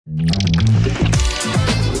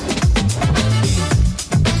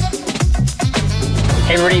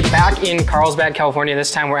Hey everybody, back in Carlsbad, California.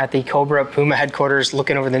 This time we're at the Cobra Puma headquarters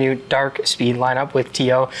looking over the new DARKSPEED lineup with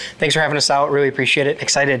T.O. Thanks for having us out, really appreciate it.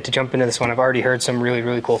 Excited to jump into this one. I've already heard some really,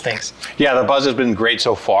 really cool things. Yeah, the buzz has been great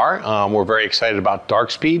so far. We're very excited about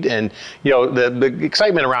DARKSPEED, and you know, the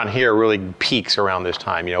excitement around here really peaks around this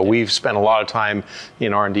time. You know, we've spent a lot of time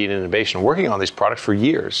in R&D and innovation working on these products for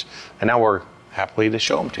years, and now we're happily to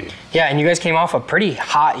show them to you. Yeah, and you guys came off a pretty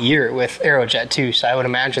hot year with Aerojet too, so I would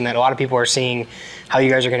imagine that a lot of people are seeing how you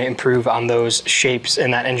guys are going to improve on those shapes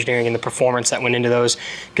and that engineering and the performance that went into those,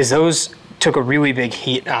 because those took a really big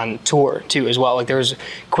heat on tour too as well. Like there was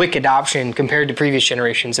quick adoption compared to previous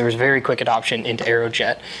generations. There was very quick adoption into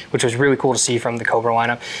Aerojet, which was really cool to see from the Cobra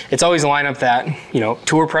lineup. It's always a lineup that, you know,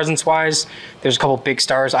 tour presence wise, there's a couple big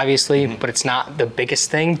stars obviously, but it's not the biggest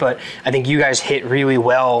thing. But I think you guys hit really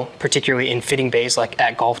well, particularly in fitting bays like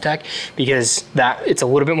at GOLFTEC, because it's a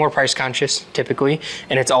little bit more price conscious typically,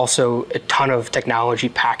 and it's also a ton of technology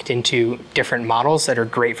packed into different models that are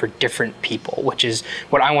great for different people, which is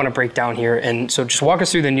what I want to break down here. And so just walk us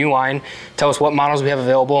through the new line, tell us what models we have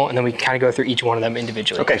available, and then we can kind of go through each one of them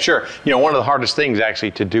individually. Okay, sure. You know, one of the hardest things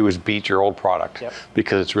actually to do is beat your old product,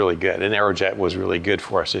 because it's really good. And Aerojet was really good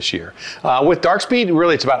for us this year. With DARKSPEED,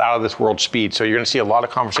 really it's about out of this world speed. So you're going to see a lot of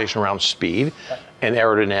conversation around speed and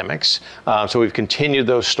aerodynamics. So we've continued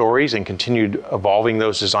those stories and continued evolving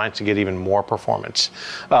those designs to get even more performance.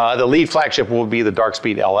 The lead flagship will be the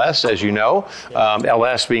DARKSPEED LS, as you know.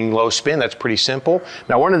 LS being low spin, that's pretty simple.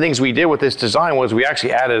 Now, one of the things we did with this design was we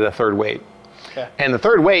actually added a third weight. And the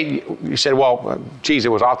third weight, you said, well, geez, it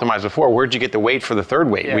was optimized before. Where'd you get the weight for the third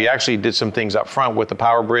weight? We actually did some things up front with the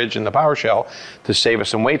power bridge and the power shell to save us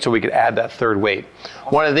some weight so we could add that third weight.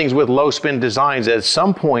 One of the things with low spin designs, at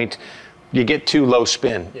some point, you get too low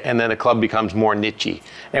spin, and then the club becomes more niche-y.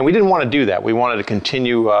 And we didn't want to do that. We wanted to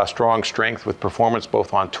continue strong strength with performance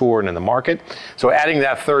both on tour and in the market. So adding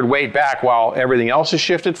that third weight back while everything else is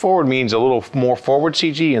shifted forward means a little more forward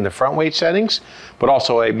CG in the front weight settings, but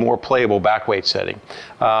also a more playable back weight setting.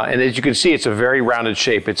 And as you can see, it's a very rounded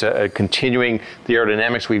shape. It's a continuing the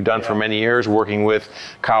aerodynamics we've done for many years, working with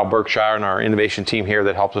Kyle Berkshire and our innovation team here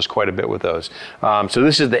that helps us quite a bit with those. So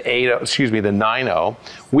this is the 9.0.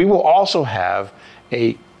 We will also have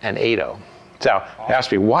an 8.0. So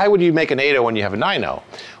ask me, why would you make an 8.0 when you have a 9.0?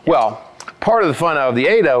 Well, part of the fun of the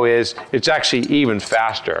 8.0 is it's actually even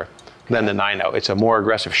faster than the 9.0. It's a more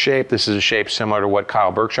aggressive shape. This is a shape similar to what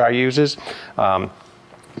Kyle Berkshire uses.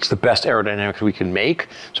 It's the best aerodynamics we can make.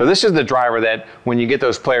 So this is the driver that when you get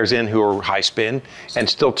those players in who are high spin and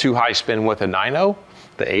still too high spin with a 9.0,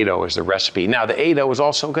 the 8.0 is the recipe. Now the 8.0 is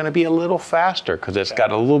also going to be a little faster because it's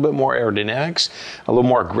got a little bit more aerodynamics, a little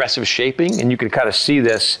more aggressive shaping, and you can kind of see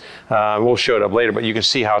this. We'll show it up later, but you can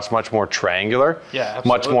see how it's much more triangular,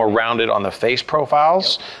 much more rounded on the face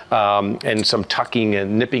profiles, and some tucking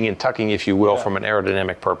and nipping and tucking, if you will, from an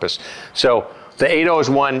aerodynamic purpose. So the 8.0 is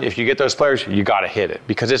one, if you get those players, you got to hit it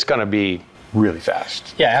because it's going to be really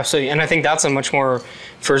fast. Yeah, absolutely. And I think that's a much more,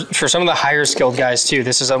 for some of the higher skilled guys too,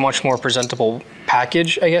 this is a much more presentable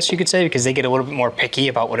package, I guess you could say, because they get a little bit more picky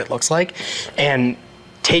about what it looks like. And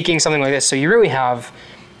taking something like this, so you really have,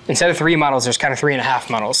 instead of 3 models, there's kind of 3.5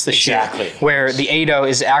 models this year, where the 8.0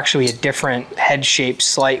 is actually a different head shape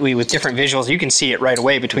slightly with different visuals. You can see it right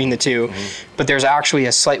away between the two, but there's actually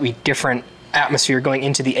a slightly different atmosphere going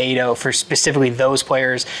into the 8.0 for specifically those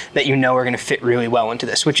players that you know are going to fit really well into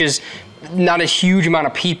this, which is not a huge amount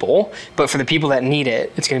of people, but for the people that need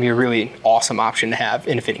it, it's going to be a really awesome option to have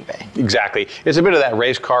in a fitting bay. Exactly. It's a bit of that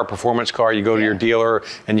race car, performance car. You go to your dealer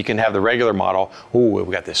and you can have the regular model. Oh,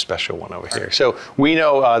 we've got this special one over here. So we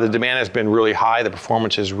know the demand has been really high. The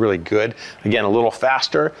performance is really good. Again, a little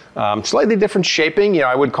faster, slightly different shaping. You know,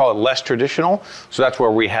 I would call it less traditional. So that's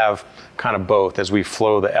where we have kind of both as we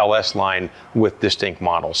flow the LS line with distinct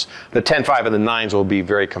models. The 10.5 and the 9s will be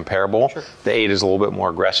very comparable. The 8 is a little bit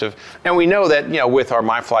more aggressive. And we know that, you know, with our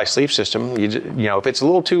MyFly sleeve system, you know, if it's a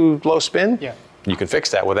little too low spin, you can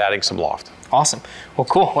fix that with adding some loft. Awesome. Well,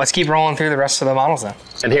 cool. Let's keep rolling through the rest of the models then.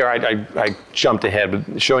 And here I jumped ahead,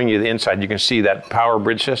 but showing you the inside, you can see that power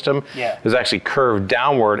bridge system is actually curved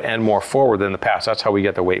downward and more forward than the past. That's how we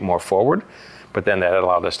get the weight more forward. But then that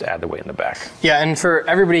allowed us to add the weight in the back. Yeah, and for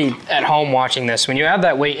everybody at home watching this, when you add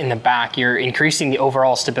that weight in the back, you're increasing the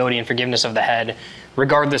overall stability and forgiveness of the head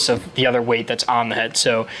regardless of the other weight that's on the head.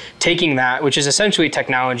 So taking that, which is essentially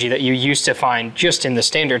technology that you used to find just in the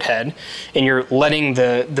standard head, and you're letting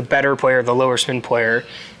the better player, the lower spin player,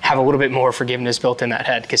 have a little bit more forgiveness built in that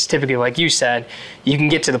head. Because typically, like you said, you can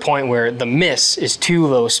get to the point where the miss is too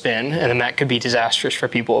low spin, and then that could be disastrous for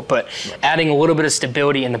people. But adding a little bit of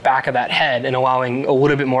stability in the back of that head and allowing a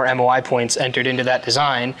little bit more MOI points entered into that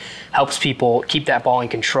design helps people keep that ball in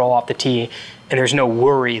control off the tee. And there's no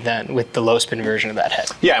worry then with the low spin version of that head.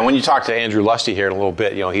 Yeah, and when you talk to Andrew Lusty here in a little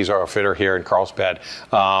bit, you know, he's our fitter here in Carlsbad,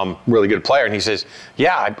 really good player, and he says,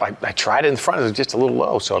 yeah, I tried it in front, it was just a little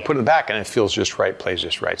low, so I put it in the back and it feels just right, plays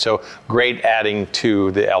just right. So great adding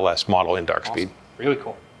to the LS model in Dark Speed. Awesome. Really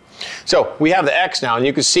cool. So we have the X now, and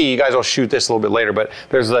you can see, you guys will shoot this a little bit later, but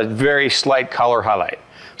there's a very slight color highlight.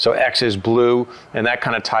 So X is blue, and that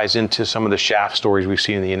kind of ties into some of the shaft stories we've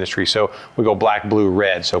seen in the industry. So we go black, blue,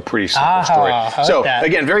 red, so pretty simple story. So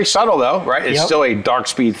again, very subtle though, right? It's still a Dark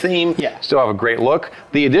Speed theme, still have a great look.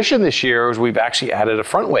 The addition this year is we've actually added a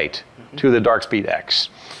front weight to the Dark Speed X.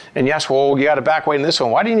 And yes, well, you got a back weight in this one.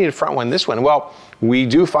 Why do you need a front weight in this one? Well, we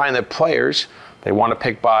do find that players, they want to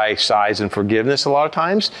pick by size and forgiveness a lot of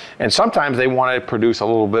times, and sometimes they want to produce a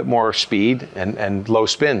little bit more speed and low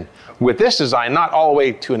spin. With this design, not all the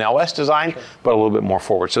way to an LS design, but a little bit more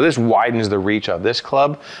forward. So this widens the reach of this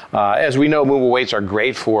club. As we know, movable weights are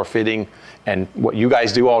great for fitting, and what you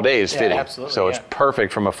guys do all day is fitting. Absolutely, so it's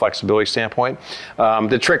perfect from a flexibility standpoint.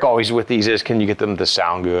 The trick always with these is, can you get them to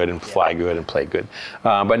sound good and fly good and play good?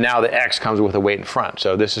 But now the X comes with a weight in front.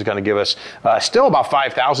 So this is going to give us still about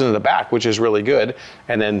 5,000 in the back, which is really good.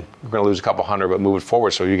 And then we're going to lose a couple hundred, but move it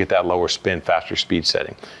forward so you get that lower spin, faster speed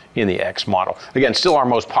setting in the X model. Again, still our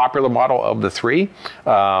most popular model of the three.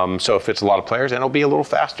 So it fits a lot of players, and it'll be a little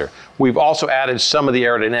faster. We've also added some of the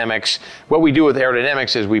aerodynamics. What we do with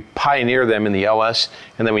aerodynamics is we pioneer them in the LS,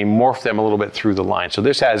 and then we morph them a little bit through the line. So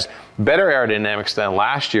this has better aerodynamics than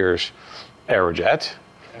last year's Aerojet.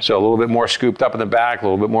 So a little bit more scooped up in the back, a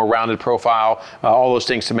little bit more rounded profile, all those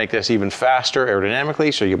things to make this even faster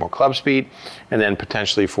aerodynamically, so you get more club speed, and then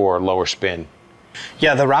potentially for lower spin.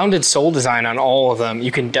 Yeah, the rounded sole design on all of them,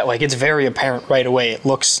 you can like, it's very apparent right away. It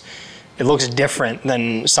looks different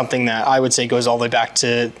than something that I would say goes all the way back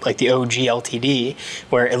to like the OG LTD,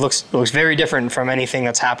 where it looks very different from anything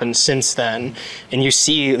that's happened since then. And you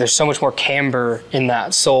see there's so much more camber in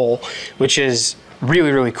that sole, which is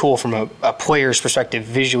really, really cool from a player's perspective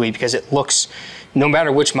visually, because it looks, no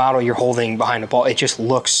matter which model you're holding behind a ball, it just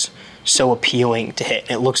looks so appealing to hit.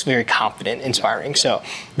 It looks very confident, inspiring. So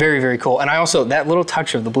very, very cool. And I also, that little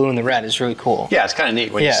touch of the blue and the red is really cool. Yeah, it's kind of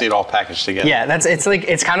neat when you see it all packaged together. Yeah,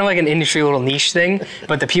 it's kind of like an industry little niche thing,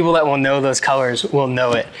 but the people that will know those colors will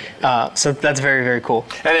know it. So that's very, very cool.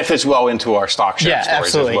 And it fits well into our stock share stories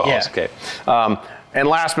absolutely, as well. Yeah. Okay. And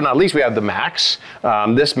last but not least, we have the Max.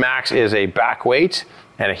 This Max is a back weight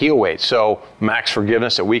and a heel weight. So max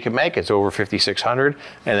forgiveness that we can make, it's over 5,600,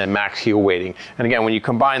 and then max heel weighting. And again, when you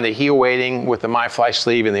combine the heel weighting with the MyFly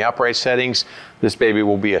sleeve and the upright settings, this baby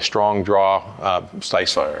will be a strong draw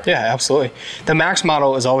slice fire. Yeah, absolutely. The Max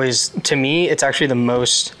model is always, to me, it's actually the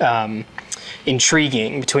most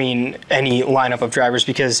intriguing between any lineup of drivers,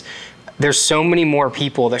 because there's so many more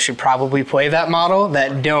people that should probably play that model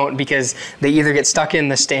that don't, because they either get stuck in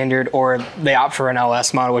the standard or they opt for an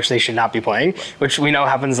LS model, which they should not be playing, which we know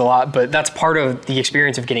happens a lot, but that's part of the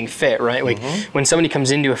experience of getting fit, right? Like when somebody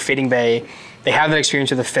comes into a fitting bay, they have that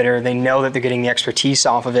experience with a fitter, they know that they're getting the expertise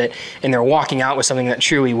off of it, and they're walking out with something that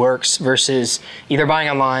truly works versus either buying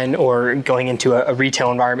online or going into a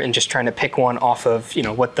retail environment and just trying to pick one off of, you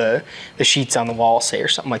know, what the sheets on the wall say or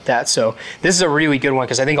something like that. So this is a really good one,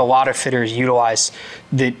 because I think a lot of fitters utilize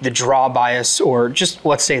the draw bias, or just,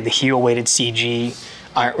 let's say, the heel weighted CG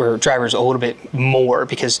or drivers a little bit more,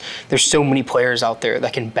 because there's so many players out there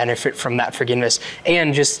that can benefit from that forgiveness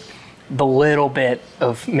and just the little bit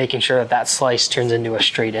of making sure that that slice turns into a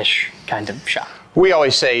straightish kind of shot. We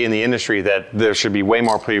always say in the industry that there should be way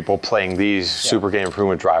more people playing these super game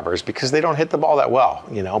improvement drivers, because they don't hit the ball that well,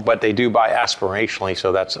 you know, but they do buy aspirationally,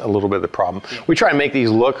 so that's a little bit of the problem. We try and make these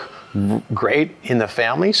look great in the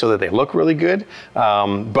family so that they look really good,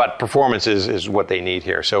 but performance is what they need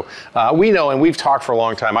here. So we know, and we've talked for a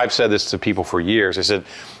long time, I've said this to people for years, I said,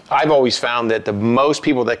 I've always found that the most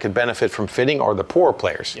people that could benefit from fitting are the poorer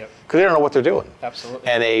players, because they don't know what they're doing. Absolutely.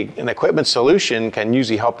 And an equipment solution can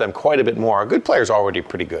usually help them quite a bit more. A good player's already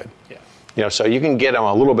pretty good. You know, so you can get them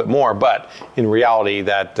a little bit more, but in reality,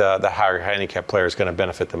 that the higher handicap player is going to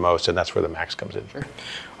benefit the most, and that's where the Max comes in. Sure.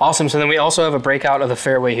 Awesome. So then we also have a breakout of the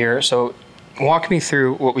fairway here. So walk me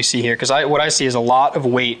through what we see here, because what I see is a lot of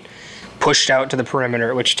weight pushed out to the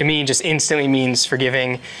perimeter, which to me just instantly means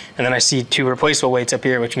forgiving. And then I see 2 replaceable weights up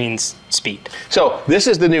here, which means speed. So this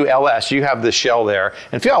is the new LS. You have the shell there.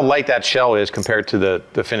 And feel how light that shell is compared to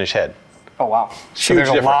the finished head. Oh, wow. So there's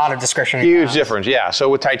a lot of discretionary. Huge difference, yeah. So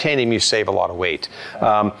with titanium, you save a lot of weight.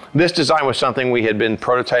 This design was something we had been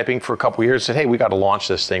prototyping for a couple of years. Said, hey, we got to launch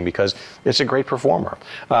this thing because it's a great performer.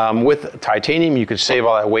 With titanium, you could save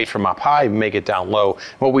all that weight from up high, make it down low.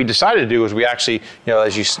 What we decided to do is we actually,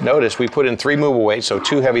 as you noticed, we put in 3 movable weights, so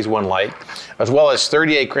 2 heavies, 1 light, as well as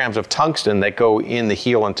 38 grams of tungsten that go in the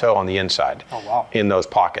heel and toe on the inside. Oh, wow. In those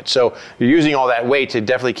pockets. So you're using all that weight to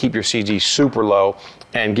definitely keep your CG super low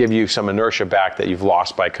and give you some inertia back that you've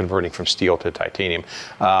lost by converting from steel to titanium.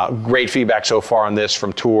 Great feedback so far on this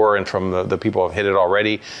from Tour and from the people who have hit it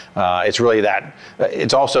already. It's really that.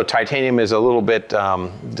 It's also, titanium is a little bit,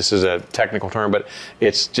 this is a technical term, but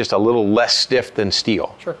it's just a little less stiff than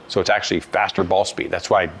steel. Sure. So it's actually faster ball speed. That's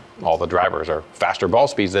why all the drivers are faster ball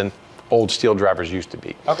speeds than old steel drivers used to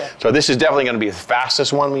be. Okay. So this is definitely going to be the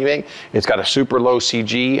fastest one we make. It's got a super low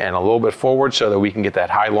CG and a little bit forward so that we can get that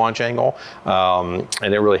high launch angle,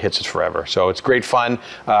 and it really hits us forever. So it's great fun.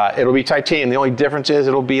 It'll be titanium. The only difference is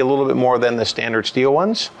it'll be a little bit more than the standard steel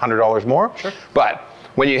ones, $100 more. Sure. But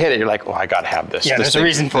when you hit it, you're like, oh, I got to have this. Yeah, there's a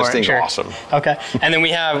reason for it. This thing's sure. awesome. Okay. And then we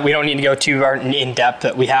don't need to go too in depth,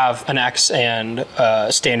 but we have an X and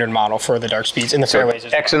standard model for the DARKSPEEDs in the fairways.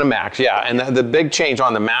 X and a Max, yeah. And the big change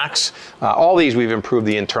on the Max, all these we've improved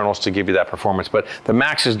the internals to give you that performance, but the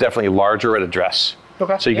Max is definitely larger at address.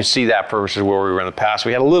 Okay. So you can see that versus where we were in the past.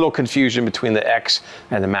 We had a little confusion between the X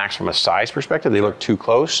and the Max from a size perspective. They look too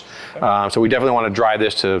close. So we definitely want to drive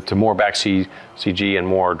this to more back CG and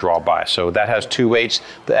more draw by. So that has 2 weights.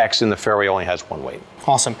 The X in the fairway only has 1 weight.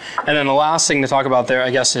 Awesome. And then the last thing to talk about there, I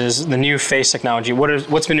guess, is the new face technology.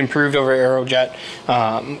 What's been improved over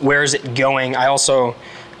Aerojet? Where is it going? I saw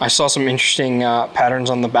some interesting patterns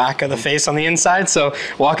on the back of the face on the inside. So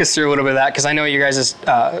walk us through a little bit of that, because I know you guys'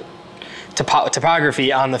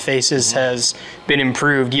 topography on the faces has been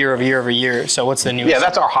improved year over year. So what's the new? Yeah,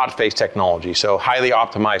 that's our hot face technology. So highly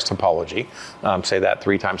optimized topology. Say that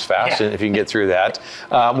 3 times fast, if you can get through that.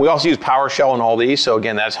 We also use PowerShell in all these. So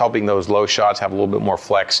again, that's helping those low shots have a little bit more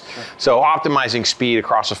flex. Sure. So optimizing speed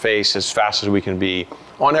across the face as fast as we can be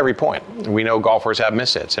on every point. We know golfers have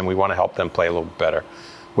mishits, and we want to help them play a little better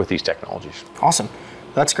with these technologies. Awesome.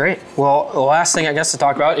 That's great. Well, the last thing I guess to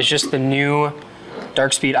talk about is just the new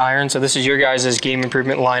DARKSPEED iron. So this is your guys' game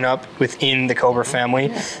improvement lineup within the Cobra family.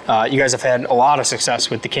 You guys have had a lot of success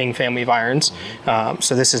with the King family of irons.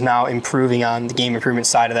 So this is now improving on the game improvement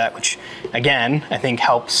side of that, which again, I think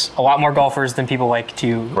helps a lot more golfers than people like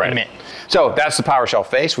to admit. So that's the PowerShell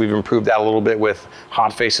face. We've improved that a little bit with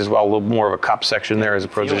hot face as well, a little more of a cup section there as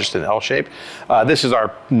opposed to just an L shape. This is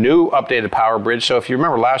our new updated power bridge. So if you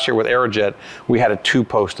remember last year with Aerojet, we had a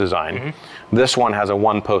 2-post design. This one has a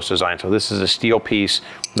 1-post design. So this is a steel piece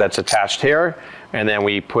that's attached here, and then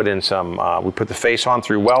we put in some, we put the face on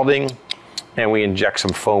through welding, and we inject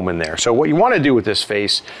some foam in there. So what you want to do with this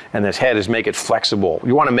face and this head is make it flexible.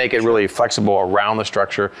 You want to make it really flexible around the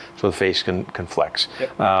structure so the face can flex.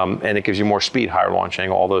 Yep. And it gives you more speed, higher launch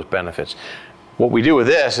angle, all those benefits. What we do with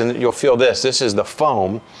this, and you'll feel this is the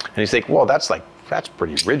foam, and you think, well, that's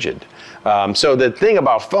pretty rigid. So the thing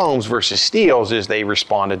about foams versus steels is they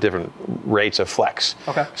respond at different rates of flex.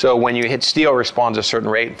 Okay. So when you hit steel, it responds at a certain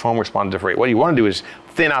rate, foam responds at a different rate. What you want to do is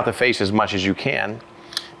thin out the face as much as you can,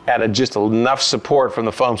 add just enough support from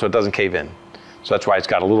the foam so it doesn't cave in. So that's why it's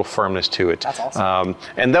got a little firmness to it. That's awesome.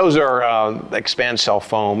 And those are expand cell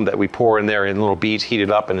foam that we pour in there in little beads, heat it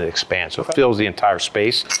up, and it expands. So it fills the entire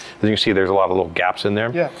space. As you can see, there's a lot of little gaps in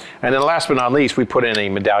there. Yeah. And then last but not least, we put in a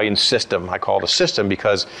medallion system. I call it a system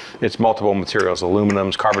because it's multiple materials,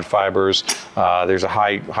 aluminums, carbon fibers. There's a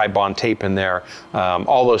high bond tape in there.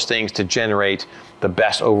 All those things to generate the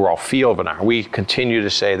best overall feel of an iron. We continue to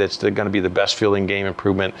say that's going to be the best feeling game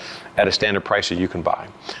improvement at a standard price that you can buy.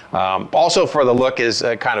 Also for the look is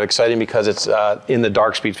kind of exciting because it's in the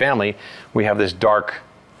DARKSPEED family, we have this dark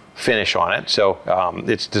finish on it. So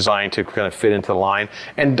it's designed to kind of fit into the line.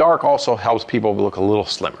 And dark also helps people look a little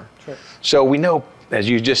slimmer. Sure. So we know, as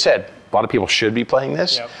you just said, a lot of people should be playing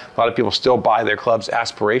this. Yep. A lot of people still buy their clubs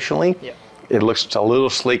aspirationally. Yep. It looks a little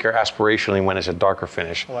sleeker aspirationally when it's a darker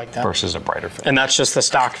finish versus a brighter finish. And that's just the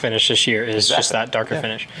stock finish this year is just that darker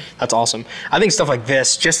finish. That's awesome. I think stuff like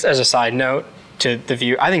this, just as a side note to the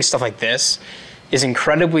viewer, I think stuff like this is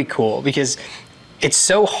incredibly cool because it's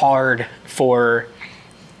so hard for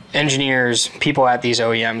engineers, people at these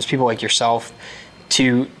OEMs, people like yourself,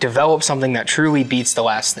 to develop something that truly beats the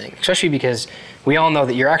last thing, especially because we all know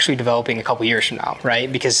that you're actually developing a couple years from now,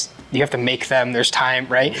 right? Because you have to make them, there's time,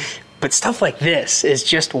 right? But stuff like this is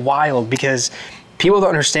just wild because people don't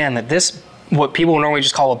understand that this, what people normally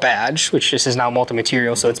just call a badge, which just is now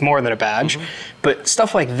multi-material, so it's more than a badge. But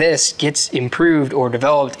stuff like this gets improved or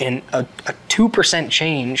developed in a 2%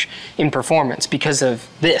 change in performance because of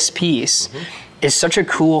this piece. Is such a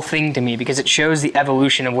cool thing to me because it shows the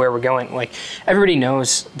evolution of where we're going. Like, everybody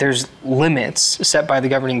knows there's limits set by the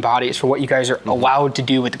governing bodies for what you guys are allowed to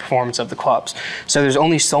do with the performance of the clubs. So there's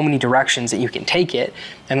only so many directions that you can take it.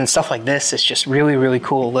 And then stuff like this is just really, really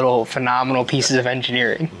cool, little phenomenal pieces of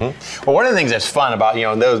engineering. Well, one of the things that's fun about, you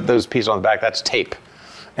know, those pieces on the back, that's tape.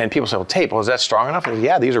 And people say, well, tape, well, is that strong enough?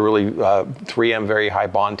 Yeah, these are really 3M very high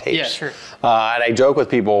bond tapes. Yeah, sure. And I joke with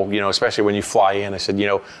people, you know, especially when you fly in, I said, you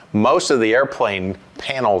know, most of the airplane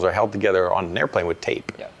panels are held together on an airplane with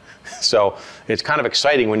tape. Yeah. So it's kind of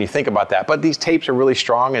exciting when you think about that. But these tapes are really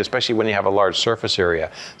strong, especially when you have a large surface area.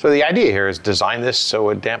 So the idea here is design this so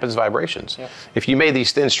it dampens vibrations. Yeah. If you made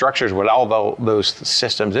these thin structures with all those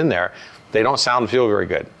systems in there, they don't sound and feel very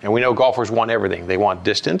good. And we know golfers want everything. They want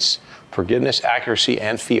distance, forgiveness, accuracy,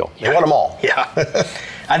 and feel. They want them all. Yeah.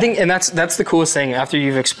 I think, and that's the coolest thing after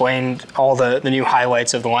you've explained all the new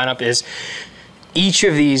highlights of the lineup is each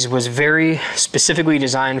of these was very specifically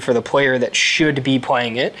designed for the player that should be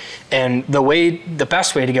playing it. And the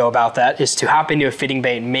best way to go about that is to hop into a fitting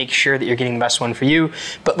bay and make sure that you're getting the best one for you.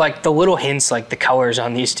 But like the little hints, like the colors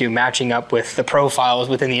on these two matching up with the profiles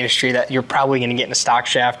within the industry that you're probably going to get in a stock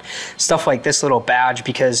shaft, stuff like this little badge,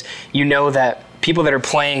 because you know that people that are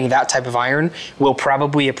playing that type of iron will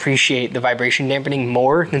probably appreciate the vibration dampening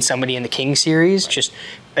more than somebody in the King series, just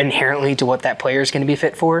inherently to what that player is going to be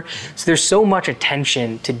fit for. So there's so much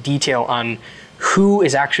attention to detail on who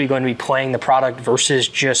is actually going to be playing the product versus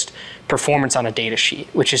just performance on a data sheet,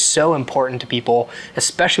 which is so important to people,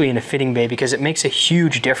 especially in a fitting bay, because it makes a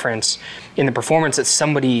huge difference in the performance that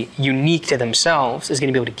somebody unique to themselves is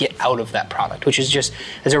going to be able to get out of that product, which is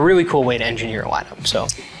a really cool way to engineer a lineup. So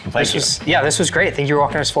this was great. Thank you for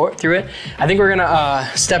walking us through it. I think we're going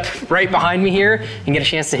to step right behind me here and get a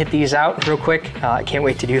chance to hit these out real quick. I can't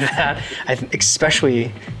wait to do that. I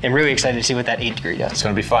especially am really excited to see what that 8 degree does. It's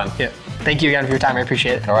going to be fun. Yeah. Thank you again for your time. I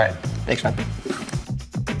appreciate it. All right. Thanks, man.